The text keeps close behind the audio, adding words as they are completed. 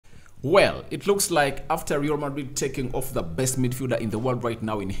Well, it looks like after Real Madrid taking off the best midfielder in the world right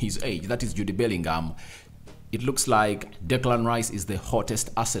now in his age, that is Jude Bellingham, it looks like Declan Rice is the hottest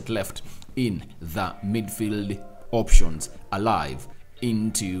asset left in the midfield options alive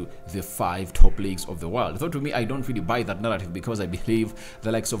into the 5 top leagues of the world. Though to me, I don't really buy that narrative because I believe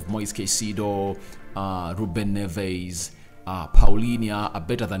the likes of Moise Caicedo, Ruben Neves, Paulinho are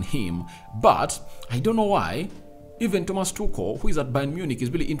better than him. But I don't know why even Thomas Tuchel, who is at Bayern Munich,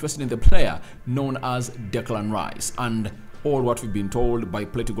 is really interested in the player known as Declan Rice. And all what we've been told by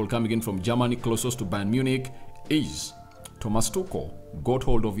Pletigold coming in from Germany closest to Bayern Munich is Thomas Tuchel got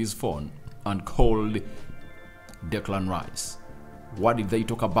hold of his phone and called Declan Rice. What did they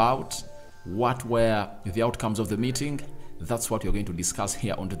talk about? What were the outcomes of the meeting? That's what we're going to discuss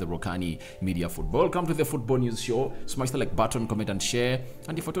here onto the Rokani Media Football. Welcome to the Football News Show. Smash the like button, comment and share.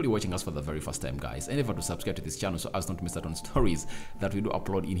 And if you're totally watching us for the very first time, guys, endeavor to subscribe to this channel so as not to miss out on stories that we do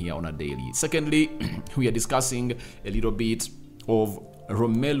upload in here on a daily. Secondly, we are discussing a little bit of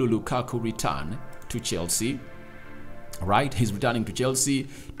Romelu Lukaku return to Chelsea. Right, he's returning to Chelsea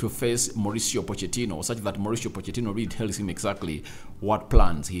to face Mauricio Pochettino, such that Mauricio Pochettino really tells him exactly what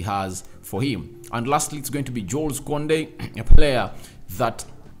plans he has for him. And lastly, it's going to be Jules Kounde, a player that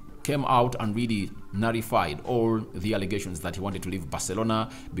came out and really nullified all the allegations that he wanted to leave Barcelona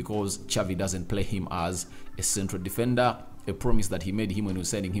because Xavi doesn't play him as a central defender. A promise that he made him when he was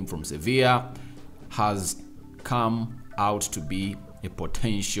sending him from Sevilla has come out to be a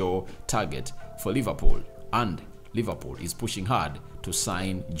potential target for Liverpool. And Liverpool is pushing hard to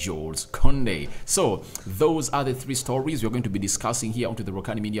sign Jules Kounde. So those are the 3 stories we're going to be discussing here onto the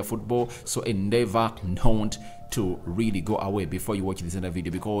Rokani Media Football. So endeavor not to really go away before you watch this entire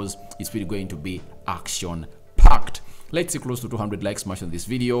video because it's really going to be action packed. Let's see close to 200 likes smash on this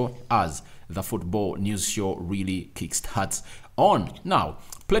video as the Football News Show really kickstarts on. Now,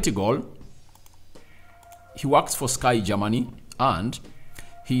 Pletigold, he works for Sky Germany and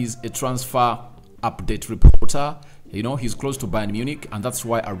he's a transfer update reporter. You know, he's close to Bayern Munich, and that's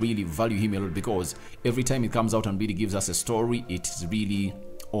why I really value him a lot because every time he comes out and really gives us a story, it is really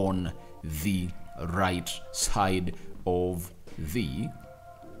on the right side of the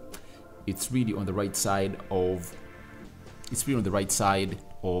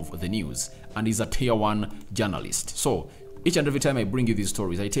news, and he's a tier 1 journalist. So each and every time I bring you these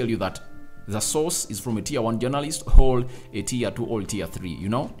stories, I tell you that the source is from a tier 1 journalist or a tier 2 or tier 3, you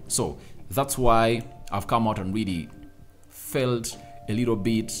know. So that's why I've come out and really felt a little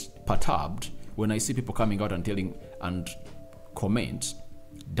bit perturbed when I see people coming out and telling and comment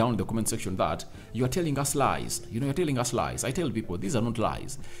down in the comment section that you are telling us lies. You know, you're telling us lies. I tell people these are not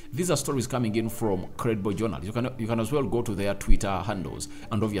lies. These are stories coming in from credible journalists. You can as well go to their Twitter handles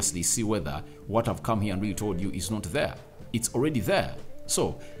and obviously see whether what I've come here and really told you is not there. It's already there.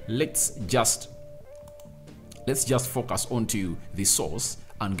 So let's just focus onto the source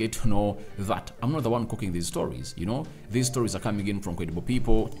and get to know that I'm not the one cooking these stories. You know, these stories are coming in from credible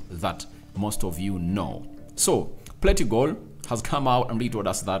people that most of you know. So Pletigold has come out and really told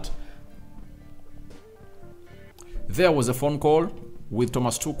us that there was a phone call with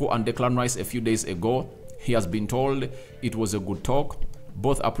Thomas Tuchel and Declan Rice a few days ago. He has been told it was a good talk.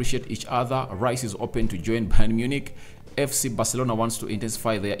 Both appreciate each other. Rice is open to join Bayern Munich. FC Barcelona wants to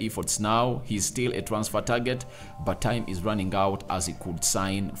intensify their efforts now. He's still a transfer target, but time is running out as he could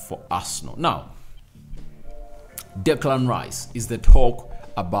sign for Arsenal. Now, Declan Rice is the talk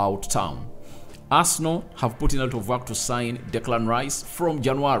about town. Arsenal have put in a lot of work to sign Declan Rice from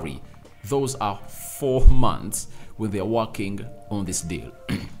January. Those are 4 months when they're working on this deal.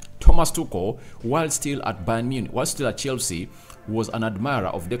 Thomas Tuchel, while still at Bayern Munich, while still at Chelsea, was an admirer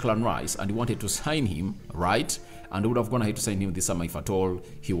of Declan Rice and he wanted to sign him, right? And would have gone ahead to sign him this summer if at all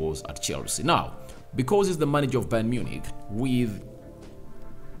he was at Chelsea. Now, because he's the manager of Bayern Munich, with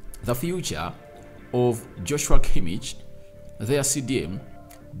the future of Joshua Kimmich, their CDM,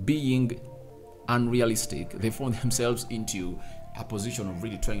 being unrealistic, they found themselves into a position of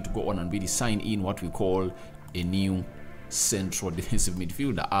really trying to go on and really sign in what we call a new central defensive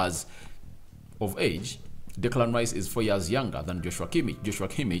midfielder. As of age, Declan Rice is 4 years younger than Joshua Kimmich. Joshua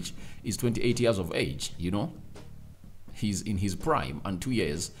Kimmich is 28 years of age, you know. He's in his prime, and 2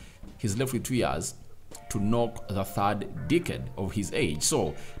 years, he's left with 2 years to knock the 3rd decade of his age.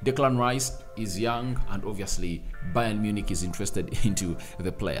 So Declan Rice is young, and obviously Bayern Munich is interested into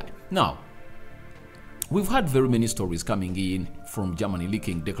the player. Now, we've had very many stories coming in from Germany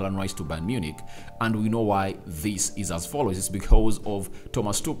linking Declan Rice to Bayern Munich, and we know why this is as follows. It's because of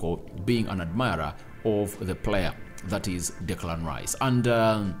Thomas Tuchel being an admirer of the player that is Declan Rice. And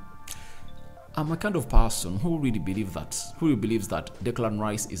I'm a kind of person who really believes that Declan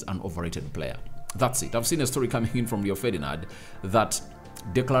Rice is an overrated player. That's it. I've seen a story coming in from Rio Ferdinand that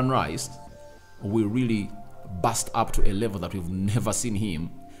Declan Rice will really bust up to a level that we've never seen him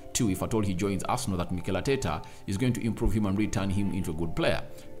to if at all he joins Arsenal, that Mikel Arteta is going to improve him and return him into a good player.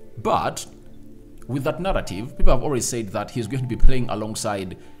 But with that narrative, people have always said that he's going to be playing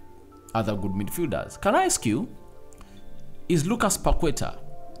alongside other good midfielders. Can I ask you, is Lucas Paqueta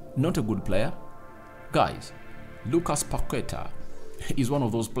not a good player? Guys, Lucas Paqueta is one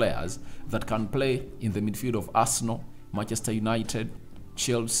of those players that can play in the midfield of Arsenal, Manchester United,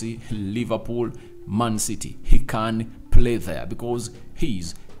 Chelsea, Liverpool, Man City. He can play there because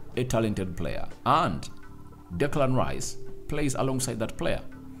he's a talented player. And Declan Rice plays alongside that player.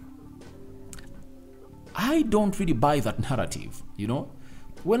 I don't really buy that narrative, you know.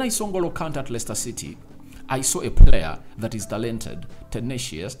 When I saw N'Golo Kante at Leicester City, I saw a player that is talented,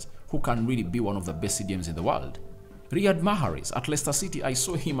 tenacious, who can really be one of the best CDMs in the world. Riyad Mahrez at Leicester City, I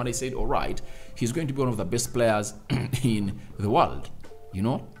saw him and I said, all right, he's going to be one of the best players in the world, you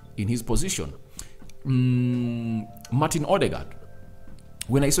know, in his position. Martin Odegaard,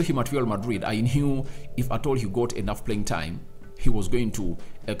 when I saw him at Real Madrid, I knew if at all he got enough playing time, he was going to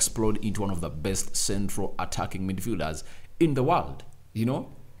explode into one of the best central attacking midfielders in the world, you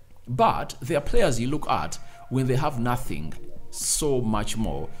know. But there are players you look at when they have nothing so much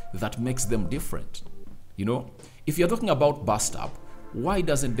more that makes them different, you know. If you're talking about bust up, why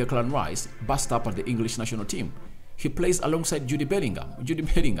doesn't Declan Rice bust up at the English national team? He plays alongside Jude Bellingham. Jude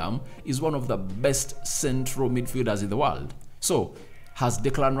Bellingham is one of the best central midfielders in the world. So, has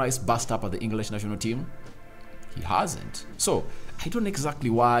Declan Rice bust up at the English national team? He hasn't. So, I don't know exactly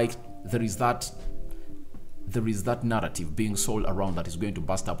why there is that narrative being sold around that is going to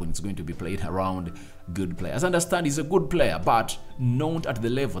bust up when it's going to be played around good players. I understand he's a good player, but not at the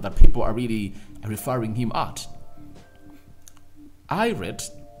level that people are really referring him at. I rate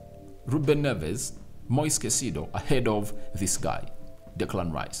Ruben Neves, Moise Caicedo ahead of this guy,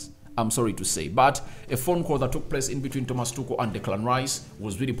 Declan Rice. I'm sorry to say, but a phone call that took place in between Thomas Tuchel and Declan Rice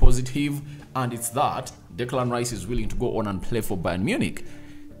was really positive, and it's that Declan Rice is willing to go on and play for Bayern Munich.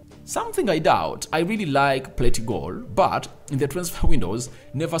 Something I doubt. I really like play to goal, but in the transfer windows,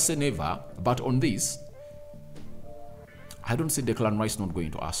 never say never. But on this, I don't see Declan Rice not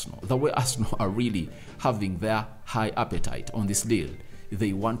going to Arsenal. The way Arsenal are really having their high appetite on this deal,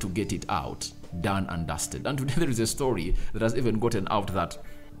 they want to get it out, done and dusted. And today there is a story that has even gotten out that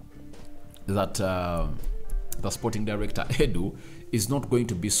the sporting director Edu is not going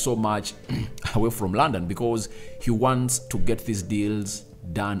to be so much away from London because he wants to get these deals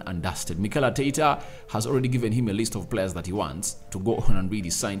done and dusted. Mikel Arteta has already given him a list of players that he wants to go on and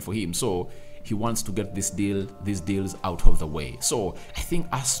really sign for him. So he wants to get these deals out of the way. So I think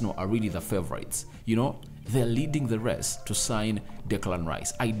Arsenal are really the favorites. You know, they're leading the rest to sign Declan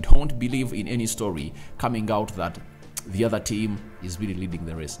Rice. I don't believe in any story coming out that the other team is really leading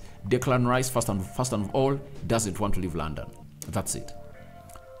the race. Declan Rice, first and all, doesn't want to leave London. That's it.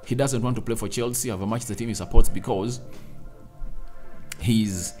 He doesn't want to play for Chelsea, however much the team he supports, because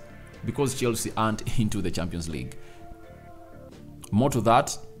Chelsea aren't into the Champions League. More to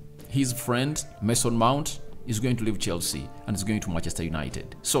that, his friend Mason Mount is going to leave Chelsea and is going to Manchester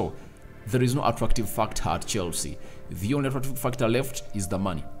United. So there is no attractive factor at Chelsea. The only attractive factor left is the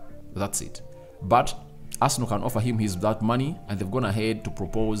money. That's it. But Arsenal can offer him that money, and they've gone ahead to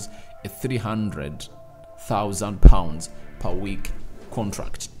propose a £300,000 per week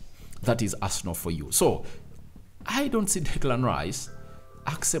contract. That is Arsenal for you. So I don't see Declan Rice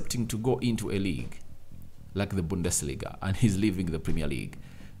accepting to go into a league like the Bundesliga, and he's leaving the Premier League,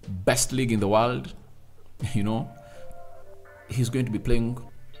 best league in the world. You know, he's going to be playing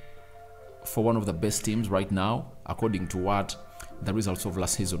for one of the best teams right now, according to what the results of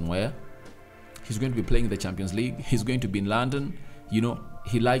last season were. He's going to be playing in the Champions League. He's going to be in London. You know,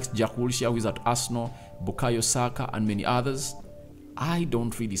 he likes Jack Wilshere, who is at Arsenal, Bukayo Saka, and many others. I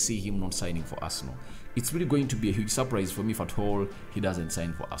don't really see him not signing for Arsenal. It's really going to be a huge surprise for me if at all he doesn't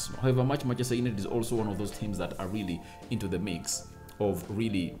sign for Arsenal. However, Manchester United is also one of those teams that are really into the mix of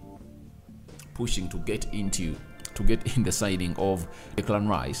really pushing to get in the signing of Declan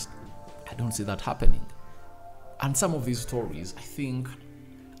Rice. I don't see that happening. And some of these stories, I think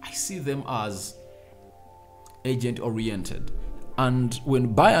I see them as agent-oriented. And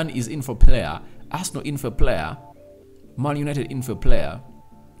when Bayern is in for player, Arsenal in for player, Man United in for player,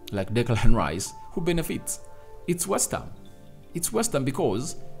 like Declan Rice, who benefits? It's West Ham. It's West Ham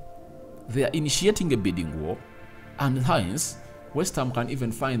because they are initiating a bidding war, and hence West Ham can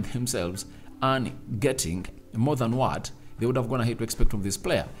even find themselves and getting more than what they would have gone ahead to expect from this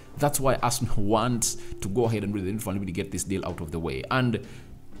player. That's why Arsenal wants to go ahead and really get this deal out of the way. And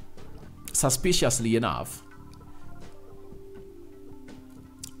suspiciously enough,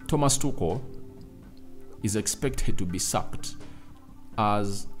 Thomas Tuchel is expected to be sacked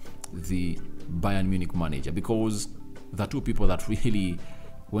as the Bayern Munich manager, because the two people that really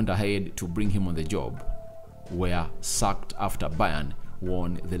went ahead to bring him on the job were sacked after Bayern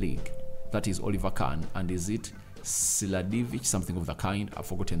won the league. That is Oliver Kahn and is it Siladivic, something of the kind, I've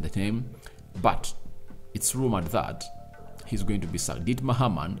forgotten the name, but it's rumored that he's going to be sacked. Dietmar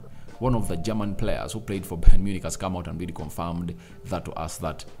Hamann, one of the German players who played for Bayern Munich, has come out and really confirmed that to us,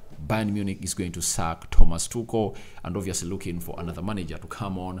 that Bayern Munich is going to sack Thomas Tuchel, and obviously looking for another manager to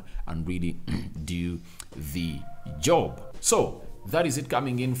come on and really do the job. So that is it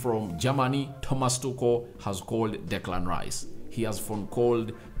coming in from Germany. Thomas Tuchel has called Declan Rice. He has phone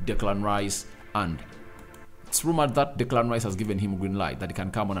called Declan Rice, and it's rumored that Declan Rice has given him green light that he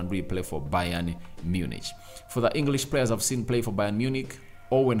can come on and really play for Bayern Munich. For the English players I've seen play for Bayern Munich,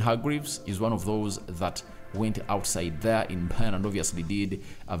 Owen Hargreaves is one of those that went outside there in Bayern and obviously did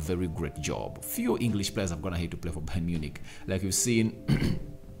a very great job. Few English players have gone ahead to play for Bayern Munich. Like you've seen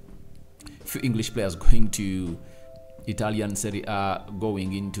few English players going to Italian Serie A,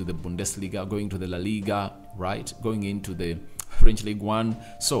 going into the Bundesliga, going to the La Liga, right? Going into the French League One.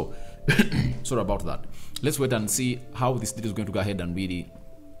 So, sorry about that. Let's wait and see how this deal is going to go ahead and really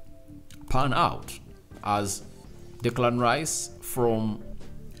pan out, as Declan Rice from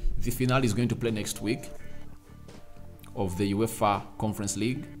the finale is going to play next week of the UEFA Conference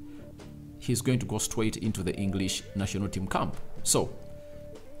League. He's going to go straight into the English national team camp. So,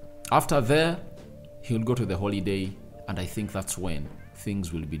 after there, he'll go to the holiday, and I think that's when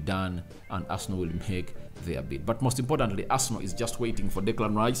things will be done and Arsenal will make their bid. But most importantly, Arsenal is just waiting for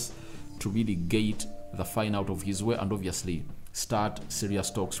Declan Rice to really get the fine out of his way and obviously start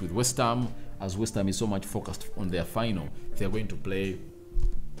serious talks with West Ham, as West Ham is so much focused on their final. They're going to play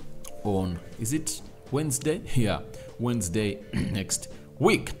on, is it Wednesday? Yeah, Wednesday next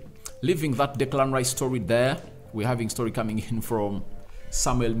week. Leaving that Declan Rice story there, we're having story coming in from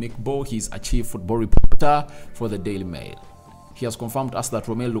Samuel Mikbo. He's a chief football reporter for the Daily Mail. He has confirmed us that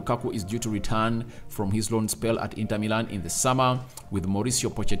Romelu Lukaku is due to return from his loan spell at Inter Milan in the summer, with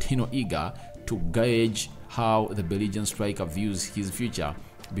Mauricio Pochettino eager to gauge how the Belgian striker views his future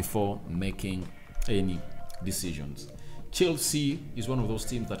before making any decisions. Chelsea is one of those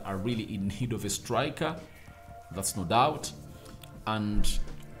teams that are really in need of a striker, that's no doubt, and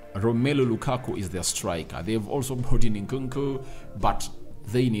Romelu Lukaku is their striker. They've also brought in Nkunku, but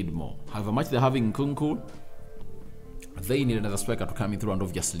they need more. However much they're having Nkunku, they need another striker to come in through and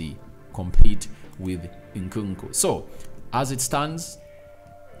obviously compete with Nkunku. So, as it stands,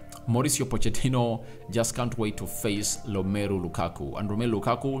 Mauricio Pochettino just can't wait to face Romelu Lukaku. And Romelu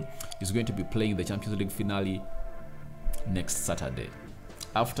Lukaku is going to be playing the Champions League finale next Saturday.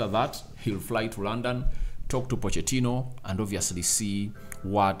 After that, he'll fly to London, talk to Pochettino, and obviously see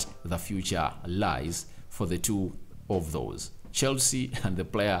what the future lies for the two of those, Chelsea and the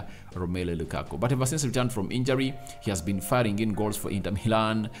player Romelu Lukaku. But ever since he returned from injury, he has been firing in goals for Inter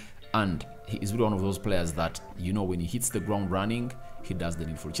Milan, and he is really one of those players that, you know, when he hits the ground running, he does the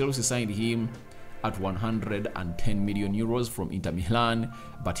needful. Chelsea signed him at 110 million euros from Inter Milan,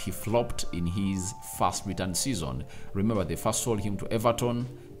 but he flopped in his first return season. Remember, they first sold him to Everton,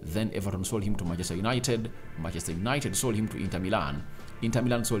 then Everton sold him to Manchester United, Manchester United sold him to Inter Milan, Inter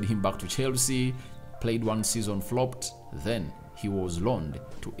Milan sold him back to Chelsea, played one season, flopped, then he was loaned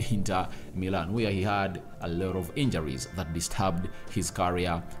to Inter Milan, where he had a lot of injuries that disturbed his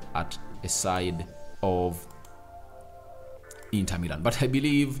career at a side of Inter Milan. But I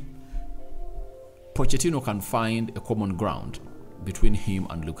believe Pochettino can find a common ground between him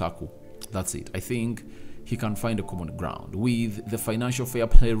and Lukaku. That's it. I think he can find a common ground. With the financial fair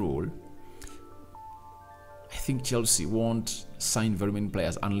play rule, I think Chelsea won't sign very many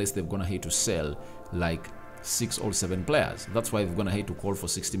players unless they've gone ahead to sell like 6 or 7 players. That's why they've gone ahead to call for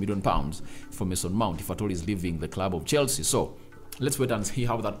 £60 million for Mason Mount, if at all he's leaving the club of Chelsea. So let's wait and see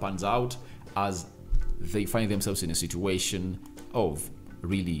how that pans out, as they find themselves in a situation of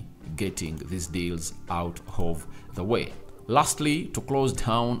really getting these deals out of the way. Lastly, to close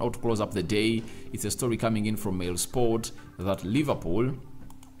down or to close up the day, it's a story coming in from Mail Sport that Liverpool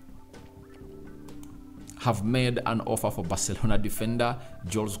have made an offer for Barcelona defender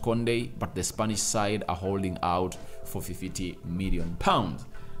Jules Kounde, but the Spanish side are holding out for £50 million.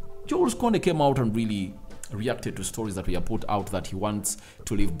 Jules Kounde came out and really reacted to stories that were put out that he wants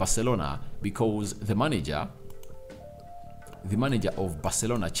to leave Barcelona because the manager the manager of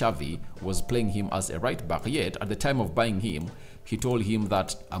Barcelona, Xavi, was playing him as a right back. Yet, at the time of buying him, he told him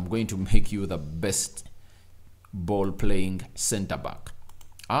that I'm going to make you the best ball-playing centre-back.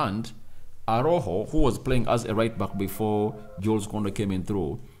 And Araujo, who was playing as a right back before Jules Kounde came in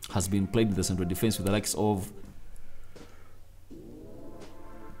through, has been played in the central defense with the likes of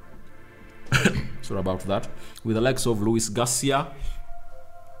sorry about that, with the likes of Luis Garcia,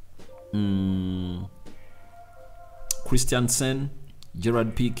 Christiansen,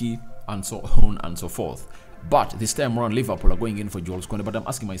 Gerard Piqué, and so on and so forth. But this time around, Liverpool are going in for Jules Kounde. But I'm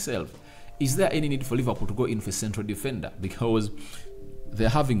asking myself, is there any need for Liverpool to go in for central defender? Because they're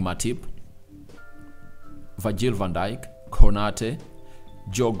having Matip, Virgil van Dijk, Konate,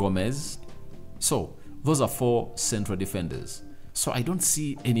 Joe Gomez. So those are 4 central defenders. So I don't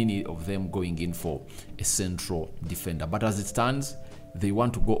see any need of them going in for a central defender. But as it stands, they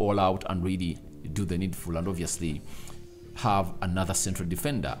want to go all out and really do the needful and obviously have another central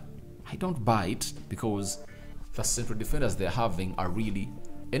defender. I don't buy it because the central defenders they're having are really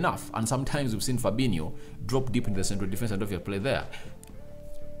enough. And sometimes we've seen Fabinho drop deep into the central defense and obviously play there.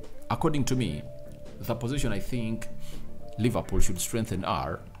 According to me, the position I think Liverpool should strengthen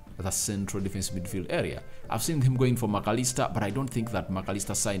are the central defensive midfield area. I've seen him going for McAllister, but I don't think that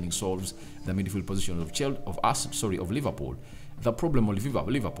McAllister signing solves the midfield position of Liverpool. The problem with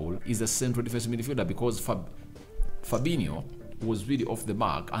Liverpool is the central defensive midfielder because Fabinho was really off the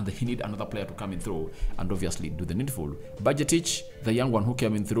mark and he need another player to come in through and obviously do the needful. Bajcetic, the young one who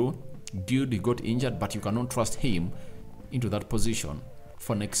came in through, he got injured, but you cannot trust him into that position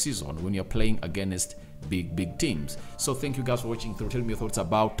for next season when you're playing against big teams. So thank you guys for watching through. Tell me your thoughts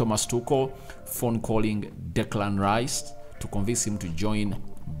about Thomas Tuchel phone calling Declan Rice to convince him to join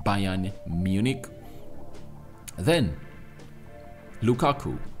Bayern Munich. Then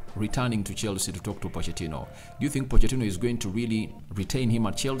Lukaku returning to Chelsea to talk to Pochettino. Do you think Pochettino is going to really retain him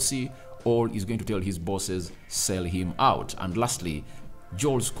at Chelsea or is going to tell his bosses sell him out? And lastly,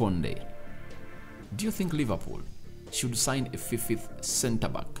 Jules Kounde. Do you think Liverpool should sign a 5th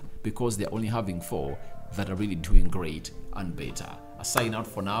centre-back because they're only having 4 that are really doing great and better? I sign out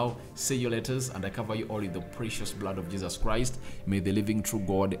for now. See you later, and I cover you all in the precious blood of Jesus Christ. May the living true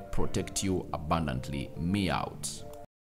God protect you abundantly. Me out.